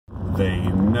They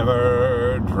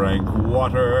never drank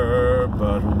water,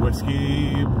 but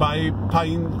whiskey by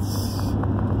pints.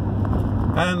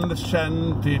 And the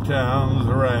shanty towns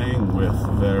rang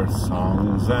with their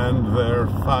songs and their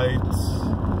fights.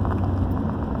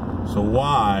 So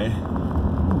why,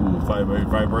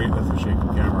 vibrate, that's a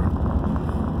shaking camera.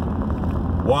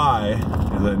 Why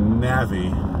is a navvy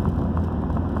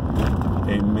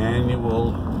a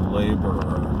manual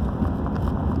laborer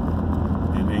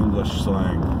in English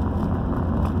slang?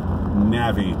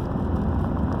 Navvy.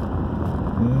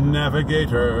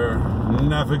 Navigator,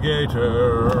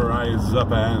 navigator, rise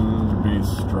up and be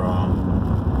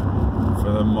strong.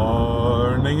 For the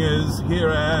morning is here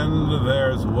and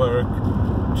there's work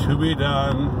to be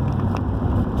done.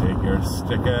 Take your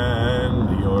stick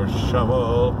and your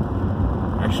shovel.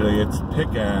 Actually, it's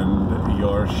pick and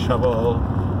your shovel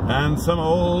and some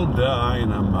old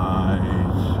dynamite.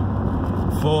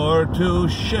 For to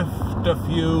shift a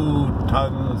few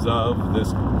tons of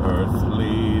this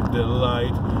earthly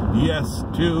delight. Yes,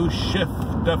 to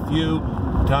shift a few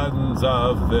tons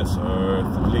of this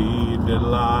earthly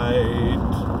delight.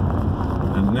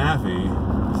 A navvy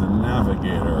is a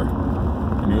navigator.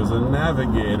 And he was a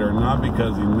navigator not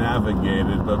because he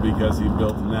navigated, but because he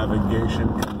built navigation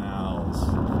canals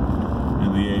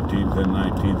in the 18th and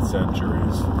 19th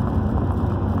centuries.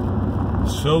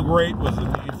 So great was the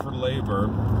need for labor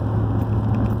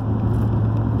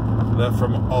that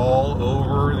from all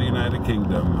over the United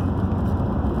Kingdom,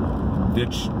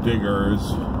 ditch diggers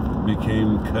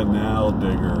became canal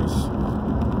diggers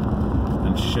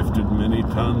and shifted many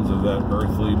tons of that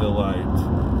earthly delight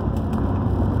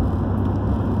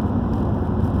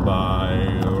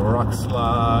by rock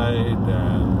slide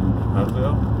and,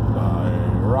 by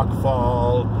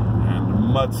rockfall and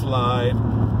mudslide.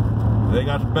 They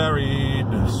got buried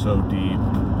so deep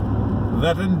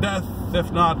that in death,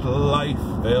 if not life,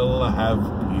 they'll have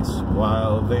peace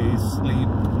while they sleep.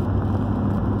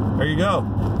 There you go,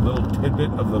 little tidbit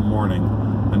of the morning.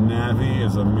 A navvy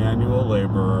is a manual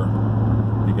laborer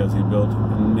because he built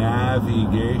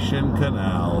navigation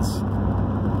canals.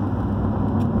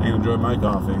 And enjoy my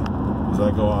coffee as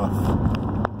I go off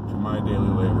to my daily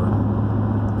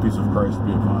labor. Peace of Christ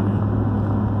be upon you.